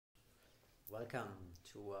Welcome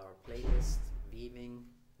to our playlist Weaving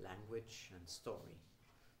Language and Story,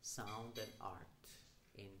 Sound and Art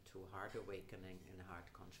into Heart Awakening and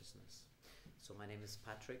Heart Consciousness. So my name is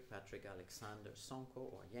Patrick Alexander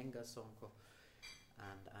Sonko or Yenga Sonko,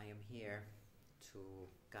 and I am here to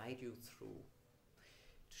guide you through,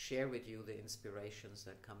 to share with you the inspirations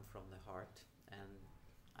that come from the heart. And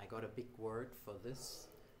I got a big word for this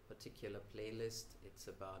particular playlist. It's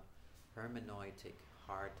about hermeneutic,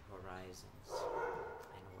 heart horizons.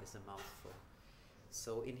 I know it's a mouthful.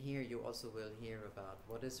 So in here you also will hear about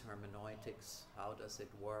what is hermeneutics, how does it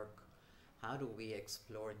work, how do we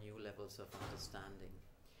explore new levels of understanding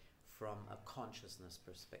from a consciousness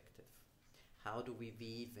perspective, how do we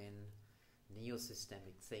weave in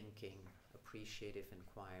neo-systemic thinking, appreciative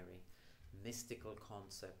inquiry, mystical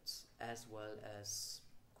concepts, as well as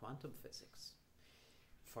quantum physics,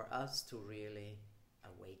 for us to really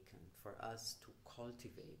awaken, for us to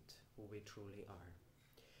cultivate who we truly are.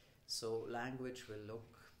 So language will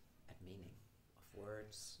look at meaning of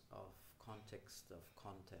words, of context, of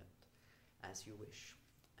content, as you wish.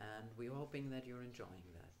 And we're hoping that you're enjoying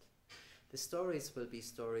that. The stories will be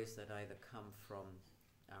stories that either come from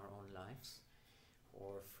our own lives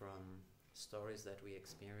or from stories that we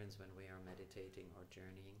experience when we are meditating or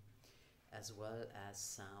journeying, as well as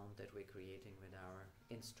sound that we're creating with our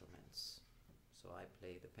instruments. So I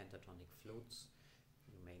play the pentatonic flutes,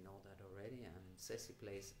 you may know that already, and Ceci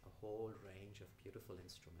plays a whole range of beautiful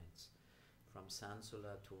instruments, from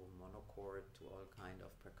sansula to monochord to all kind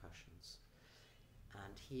of percussions.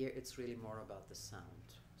 And here it's really more about the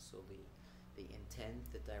sound. So the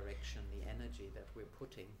intent, the direction, the energy that we're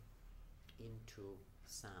putting into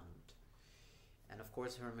sound. And of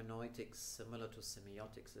course hermeneutics, similar to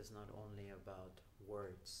semiotics, is not only about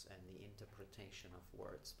words and the interpretation of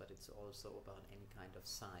words, but it's also about any kind of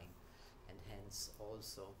sign, and hence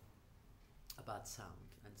also about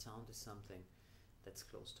sound. And sound is something that's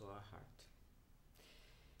close to our heart.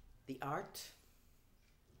 The art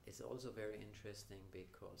is also very interesting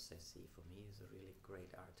because Ceci, for me, is a really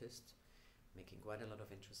great artist, making quite a lot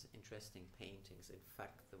of interesting paintings. In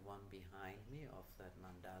fact, the one behind me of that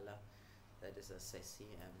mandala, that is a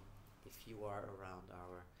Ceci, and if you are around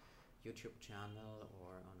our YouTube channel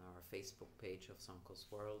or on our Facebook page of Sonko's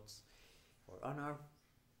Worlds or on our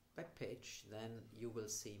webpage, then you will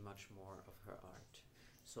see much more of her art.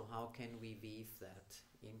 So how can we weave that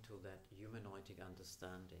into that hermeneutic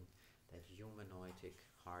understanding, that hermeneutic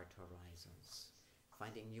heart horizons,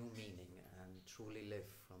 finding new meaning and truly live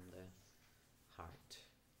from the heart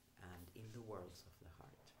and in the worlds of the heart.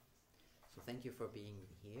 So thank you for being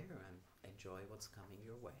here and enjoy what's coming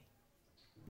your way.